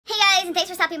and thanks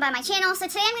for stopping by my channel. So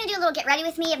today I'm going to do a little get ready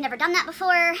with me. I've never done that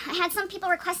before. I had some people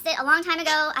request it a long time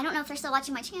ago. I don't know if they're still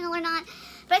watching my channel or not,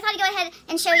 but I thought I'd go ahead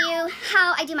and show you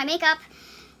how I do my makeup.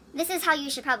 This is how you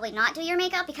should probably not do your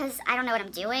makeup because I don't know what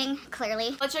I'm doing,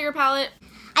 clearly. Let's show your palette.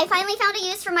 I finally found a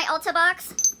use for my Ulta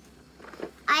box.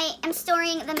 I am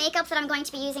storing the makeup that I'm going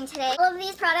to be using today. All of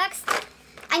these products,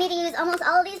 I need to use almost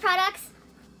all of these products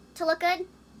to look good.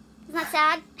 Isn't that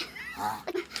sad?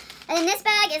 And then this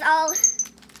bag is all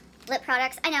lip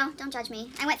products. I know, don't judge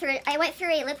me. I went through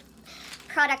a lip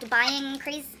product buying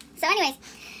craze. So anyways,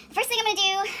 the first thing I'm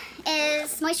gonna do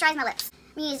is moisturize my lips.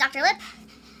 I'm gonna use Dr. Lip.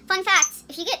 Fun fact,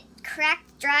 if you get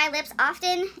cracked, dry lips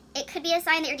often, it could be a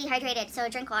sign that you're dehydrated, so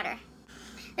drink water.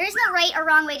 There is no right or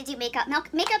wrong way to do makeup.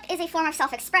 Makeup is a form of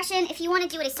self-expression. If you want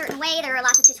to do it a certain way, there are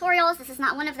lots of tutorials. This is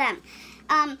not one of them.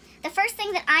 The first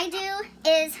thing that I do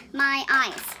is my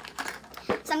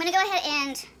eyes. So I'm going to go ahead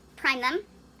and prime them.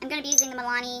 I'm going to be using the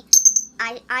Milani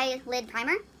eyelid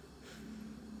primer.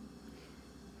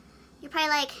 You're probably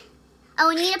like, oh,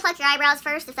 and you need to pluck your eyebrows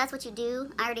first if that's what you do.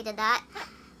 I already did that.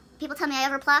 People tell me I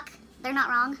overpluck. They're not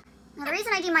wrong. Now the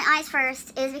reason I do my eyes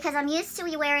first is because I'm used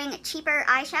to wearing cheaper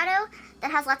eyeshadow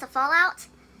that has lots of fallout.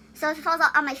 So if it falls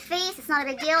out on my face, it's not a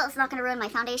big deal. It's not going to ruin my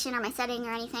foundation or my setting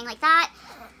or anything like that.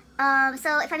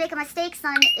 So if I make a mistake, it's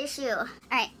not an issue.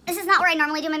 Alright, this is not where I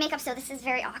normally do my makeup, so this is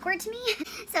very awkward to me.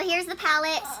 So here's the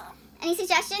palette. Any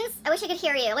suggestions? I wish I could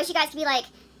hear you. I wish you guys could be like,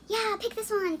 yeah, pick this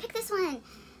one,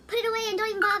 put it away and don't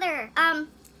even bother.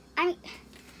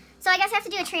 So I guess I have to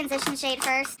do a transition shade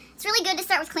first. It's really good to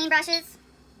start with clean brushes.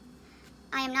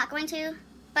 I am not going to,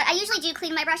 but I usually do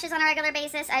clean my brushes on a regular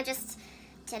basis. I just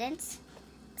didn't.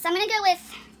 So I'm going to go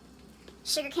with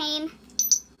Sugarcane.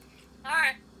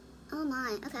 Alright. Oh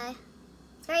my, okay.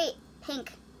 It's very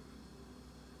pink.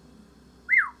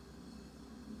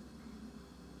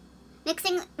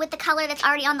 Mixing with the color that's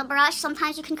already on the brush,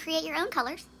 sometimes you can create your own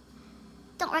colors.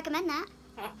 Don't recommend that,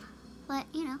 but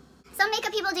you know. Some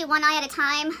makeup people do one eye at a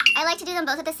time. I like to do them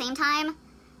both at the same time,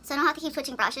 so I don't have to keep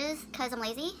switching brushes because I'm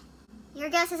lazy. Your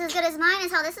guess is as good as mine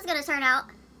as how this is going to turn out.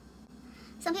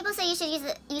 Some people say you should use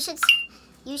it.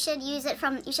 You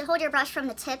should hold your brush from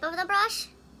the tip of the brush.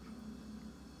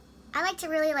 I like to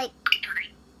really like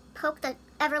poke the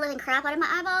ever-living crap out of my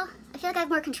eyeball. I feel like I have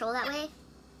more control that way.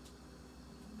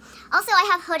 Also, I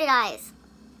have hooded eyes.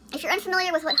 If you're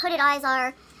unfamiliar with what hooded eyes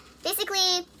are,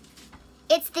 basically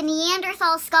it's the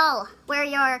Neanderthal skull where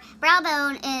your brow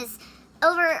bone is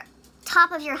over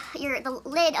top of the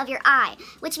lid of your eye,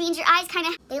 which means your eyes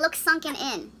they look sunken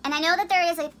in. And I know that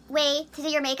there is a way to do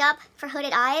your makeup for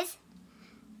hooded eyes,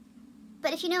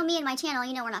 but if you know me and my channel,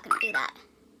 you know we're not going to do that.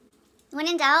 When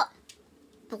in doubt,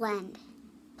 blend.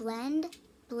 Blend,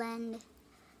 blend.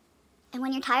 And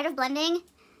when you're tired of blending,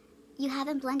 you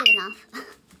haven't blended enough.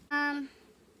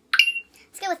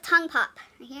 Let's go with Tongue Pop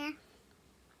right here.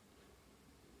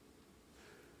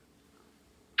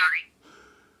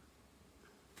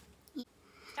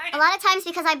 A lot of times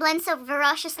because I blend so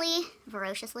ferociously,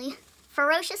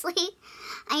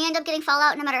 I end up getting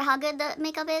fallout no matter how good the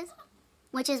makeup is,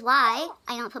 which is why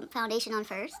I don't put foundation on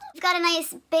first. We've got a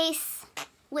nice base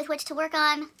with which to work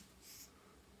on.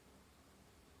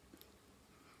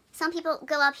 Some people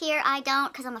go up here, I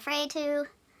don't because I'm afraid to.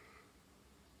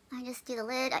 I just do the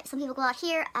lid. Some people go out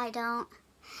here, I don't.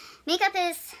 Makeup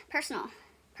is personal.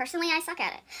 Personally, I suck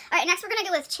at it. Alright, next we're going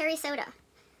to go with Cherry Soda.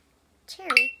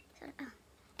 Cherry Soda, oh.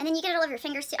 And then you get it all over your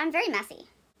fingers too. I'm very messy.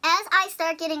 As I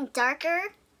start getting darker,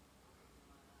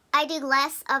 I do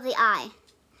less of the eye.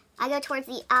 I go towards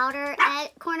the outer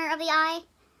corner of the eye,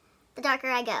 the darker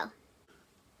I go.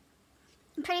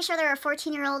 I'm pretty sure there are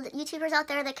 14-year-old YouTubers out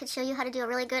there that could show you how to do a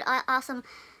really good, awesome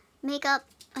makeup.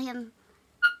 I am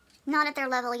not at their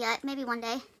level yet. Maybe one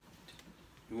day.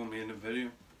 You want me in the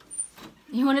video?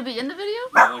 You want to be in the video?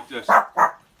 Not like this.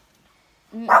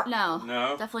 No.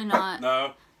 No? Definitely not.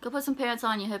 No. Go put some pants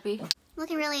on, you hippie.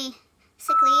 Looking really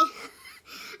sickly.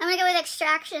 I'm gonna go with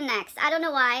Extraction next. I don't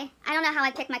know why. I don't know how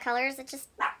I pick my colors. I just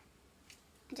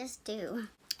do.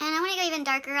 And I want to go even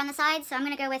darker on the side, so I'm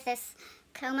gonna go with this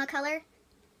Coma color.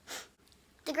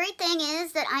 The great thing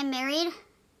is that I'm married.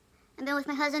 I've been with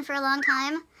my husband for a long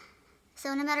time,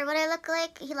 so no matter what I look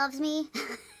like, he loves me.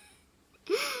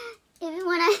 Even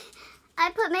when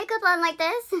I put makeup on like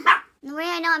this, the way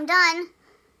I know I'm done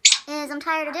is I'm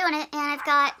tired of doing it, and I've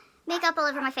got makeup all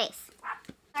over my face.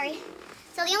 Sorry.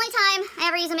 So the only time I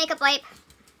ever use a makeup wipe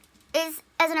is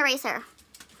as an eraser,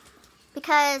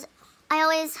 because I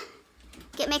always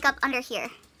get makeup under here,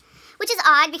 which is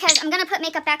odd because I'm going to put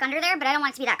makeup back under there, but I don't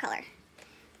want it to be that color.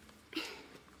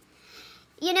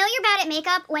 You know you're bad at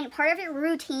makeup when part of your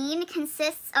routine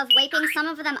consists of wiping some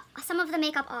of the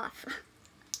makeup off.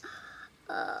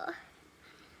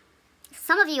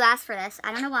 Some of you asked for this.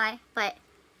 I don't know why, but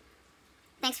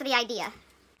thanks for the idea. I'm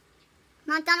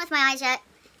not done with my eyes yet,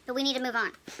 but we need to move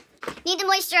on. Need to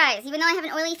moisturize. Even though I have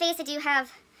an oily face, I do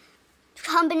have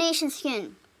combination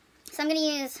skin. So I'm going to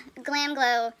use Glam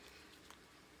Glow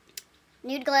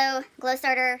Nude Glow Glow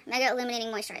Starter Mega Illuminating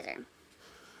Moisturizer.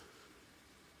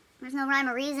 There's no rhyme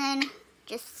or reason.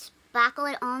 Just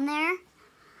spackle it on there.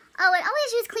 Oh, and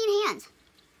always use clean hands.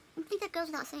 I think that goes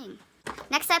without saying.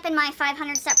 Next step in my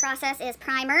 500-step process is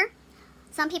primer.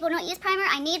 Some people don't use primer.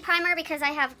 I need primer because I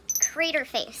have crater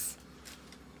face.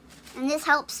 And this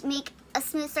helps make a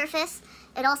smooth surface.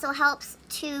 It also helps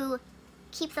to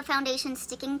keep the foundation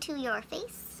sticking to your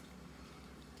face.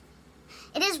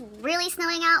 It is really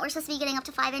snowing out. We're supposed to be getting up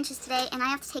to 5 inches today, and I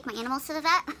have to take my animals to the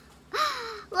vet.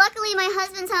 Luckily, my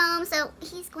husband's home, so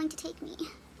he's going to take me.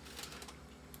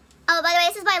 Oh, by the way,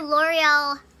 this is by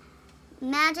L'Oreal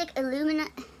Magic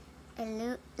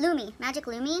Magic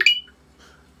Lumi.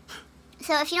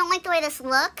 So if you don't like the way this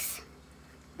looks,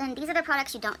 then these are the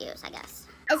products you don't use, I guess.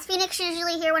 Is Phoenix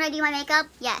usually here when I do my makeup?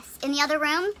 Yes. In the other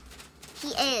room, he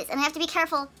is. And I have to be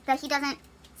careful that he doesn't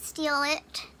steal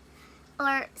it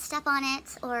or step on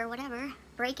it or whatever,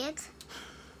 break it.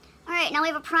 All right, now we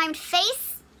have a primed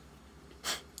face.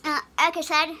 Like I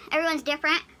said, everyone's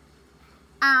different.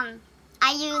 I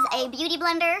use a beauty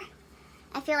blender.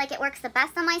 I feel like it works the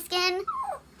best on my skin.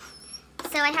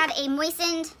 So I have a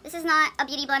moistened, this is not a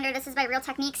beauty blender, this is by Real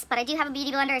Techniques, but I do have a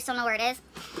beauty blender, I still don't know where it is.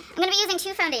 I'm going to be using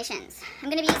 2 foundations. I'm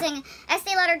going to be using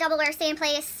Estee Lauder Double Wear Stay in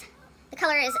Place. The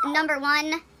color is number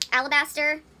 1,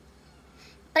 Alabaster.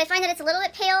 But I find that it's a little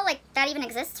bit pale, like that even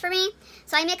exists for me.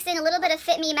 So I mix in a little bit of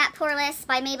Fit Me Matte Poreless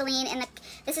by Maybelline, and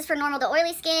this is for normal to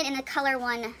oily skin in the color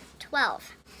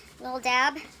 112. Little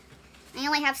dab. I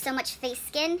only have so much face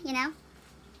skin, you know.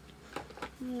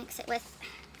 Mix it with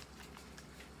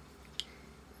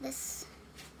this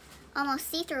almost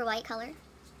see-through white color,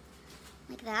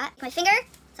 like that. My finger,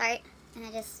 sorry, and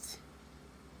I just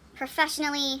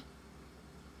professionally,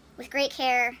 with great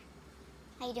care,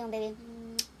 how you doing, baby?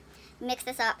 Mix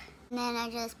this up, and then I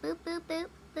just boop, boop, boop,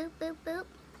 boop, boop, boop.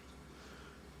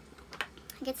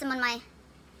 Get some on my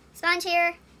sponge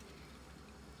here,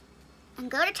 and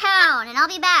go to town, and I'll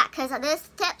be back, because this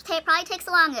tape probably takes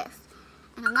the longest,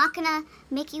 and I'm not gonna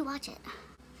make you watch it.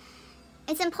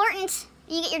 It's important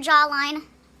you get your jawline,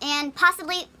 and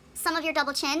possibly some of your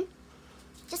double chin,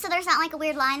 just so there's not like a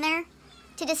weird line there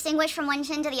to distinguish from one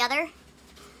chin to the other.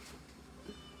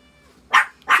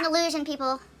 It's an illusion,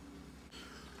 people.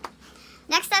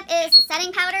 Next up is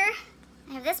setting powder.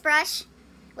 I have this brush,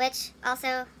 which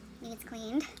also needs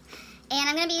cleaned. And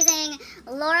I'm going to be using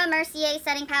Laura Mercier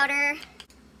setting powder.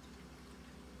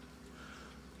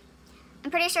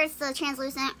 I'm pretty sure it's the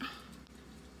translucent.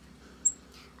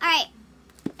 Alright,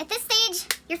 at this stage,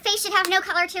 your face should have no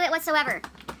color to it whatsoever.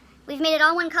 We've made it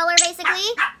all one color, basically.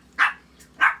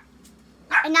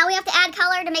 And now we have to add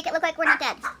color to make it look like we're not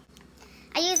dead.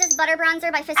 I use this butter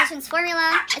bronzer by Physicians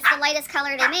Formula. It's the lightest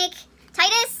color they make.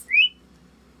 Titus.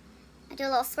 I do a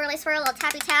little swirly swirl, a little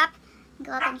tappy tap.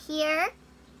 Go up in here.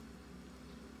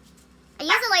 I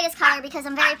use the lightest color because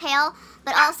I'm very pale,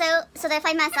 but also so that if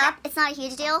I mess up, it's not a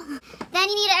huge deal. Then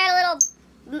you need to add a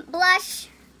little blush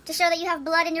to show that you have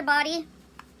blood in your body.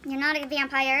 You're not a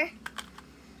vampire.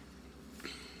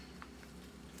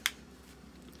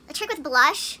 The trick with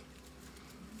blush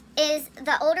is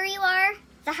the older you are,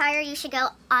 the higher you should go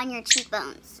on your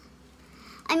cheekbones.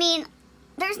 I mean,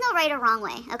 there's no right or wrong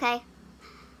way, okay?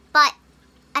 But,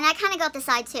 and I kind of go up the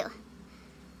side too.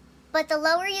 But the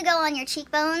lower you go on your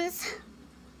cheekbones,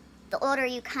 the older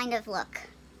you kind of look.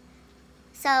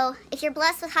 So, if you're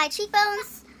blessed with high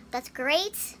cheekbones, that's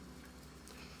great.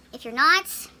 If you're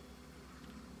not,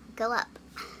 go up.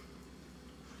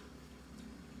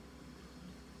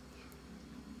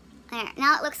 There,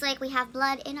 now it looks like we have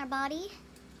blood in our body.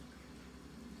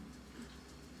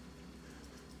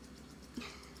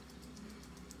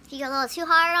 If you go a little too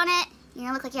hard on it, you're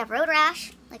gonna look like you have road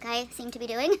rash, like I seem to be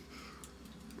doing.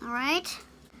 All right.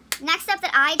 Next step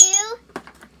that I do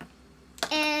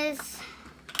is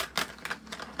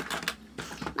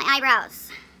my eyebrows.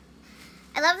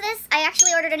 I love this. I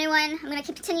actually ordered a new one. I'm gonna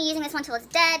continue using this one till it's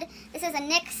dead. This is a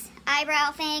NYX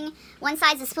eyebrow thing. One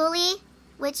side's a spoolie,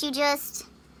 which you just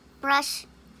brush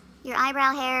your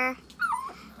eyebrow hair.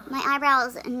 My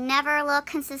eyebrows never look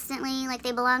consistently like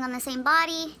they belong on the same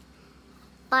body,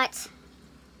 but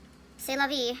c'est la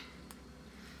vie.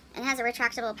 It has a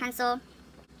retractable pencil.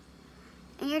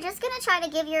 And you're just gonna try to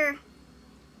give your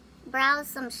brows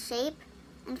some shape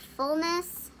and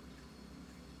fullness.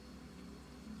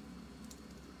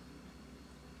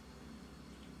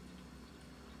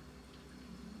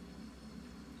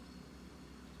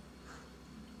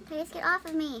 Face, get off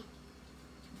of me.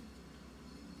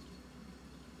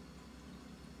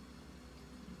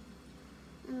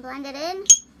 And blend it in.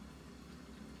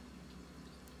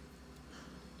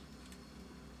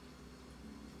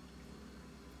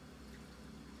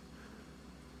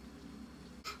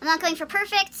 I'm not going for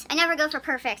perfect. I never go for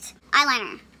perfect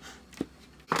eyeliner.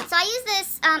 So I use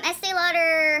this Estee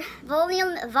Lauder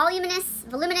voluminous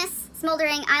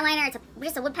smoldering eyeliner. It's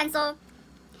just a wood pencil.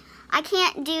 I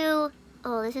can't do,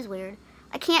 oh, this is weird.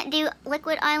 I can't do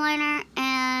liquid eyeliner,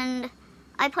 and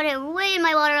I put it way in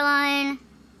my waterline.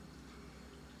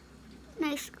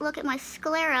 Nice look at my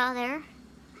sclera there.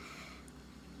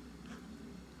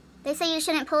 They say you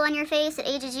shouldn't pull on your face. It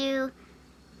ages you.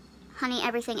 Honey,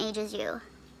 everything ages you.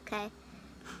 Okay.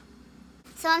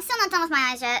 So I'm still not done with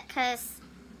my eyes yet, because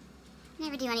I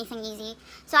never do anything easy.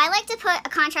 So I like to put a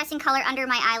contrasting color under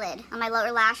my eyelid, on my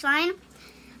lower lash line.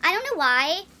 I don't know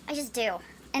why, I just do.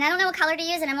 And I don't know what color to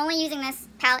use, and I'm only using this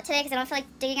palette today because I don't feel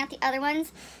like digging out the other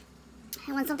ones.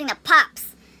 I want something that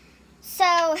pops. So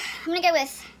I'm going to go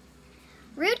with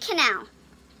Rude Canal.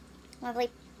 Lovely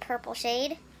purple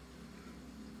shade.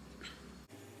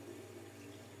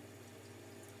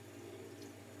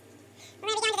 We're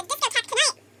going to be going to the discotheque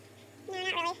tonight. No,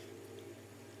 not really.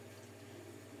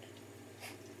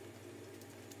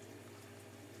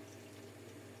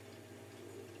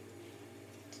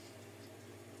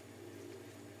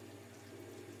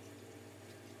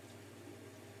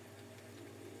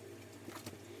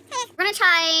 We're going to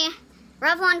try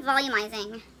Revlon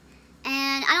Volumizing.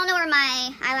 And I don't know where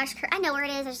my eyelash I know where it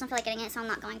is, I just don't feel like getting it, so I'm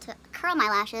not going to curl my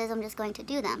lashes, I'm just going to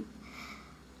do them.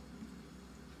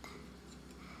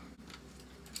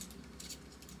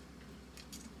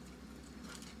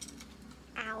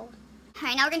 Ow.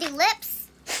 Alright, now we're going to do lips.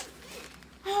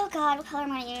 Oh god, what color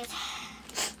am I going to use?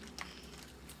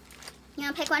 You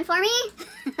want to pick one for me?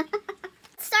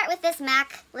 Let's start with this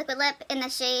MAC liquid lip in the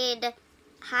shade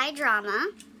High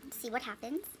Drama. Let's see what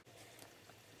happens.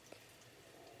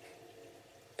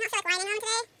 I don't feel like lining on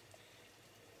today.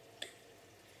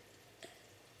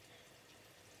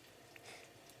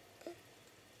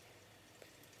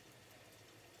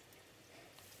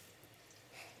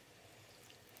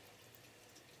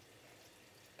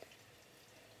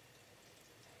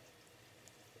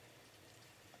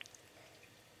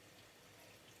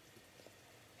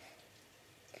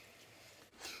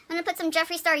 I'm going to put some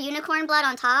Jeffree Star Unicorn Blood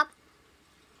on top.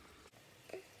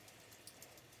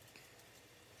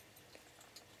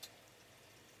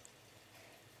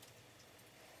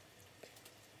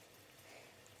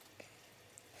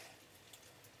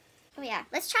 Oh yeah,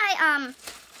 let's try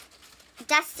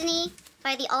Destiny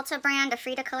by the Ulta brand, the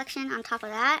Frida collection on top of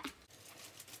that.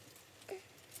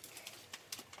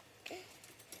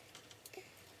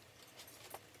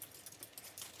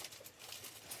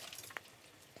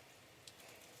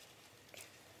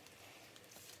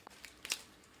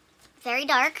 Very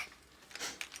dark.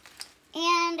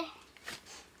 And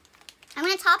I'm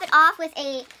going to top it off with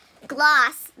a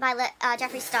gloss by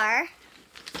Jeffree Star.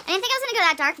 I didn't think I was going to go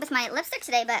that dark with my lipstick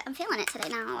today, but I'm feeling it today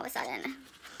now all of a sudden.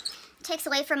 It takes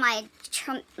away from my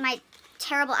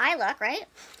terrible eye look, right?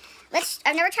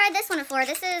 I've never tried this one before.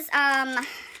 This is,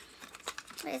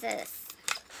 what is this?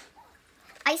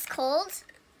 Ice Cold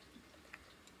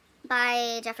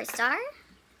by Jeffree Star.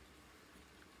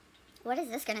 What is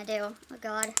this going to do? Oh,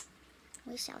 God.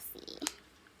 We shall see.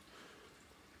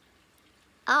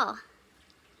 Oh.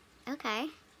 Okay.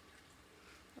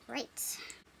 Great.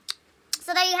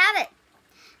 So there you have it.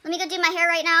 Let me go do my hair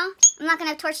right now. I'm not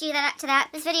going to torture you to that.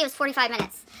 This video is 45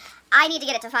 minutes. I need to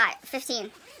get it to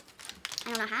 15. I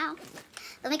don't know how.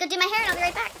 Let me go do my hair and I'll be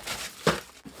right back.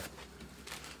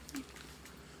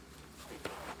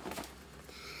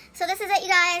 So this is it, you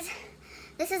guys.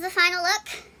 This is the final look.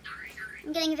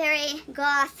 I'm getting a very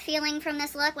goth feeling from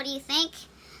this look. What do you think?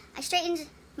 I straightened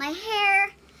my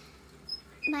hair.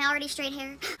 My already straight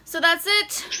hair. So that's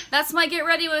it. That's my get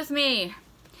ready with me.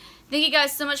 Thank you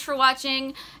guys so much for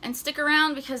watching, and stick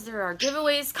around because there are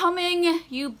giveaways coming.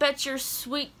 You bet your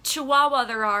sweet chihuahua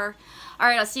there are.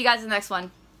 Alright, I'll see you guys in the next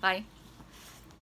one. Bye.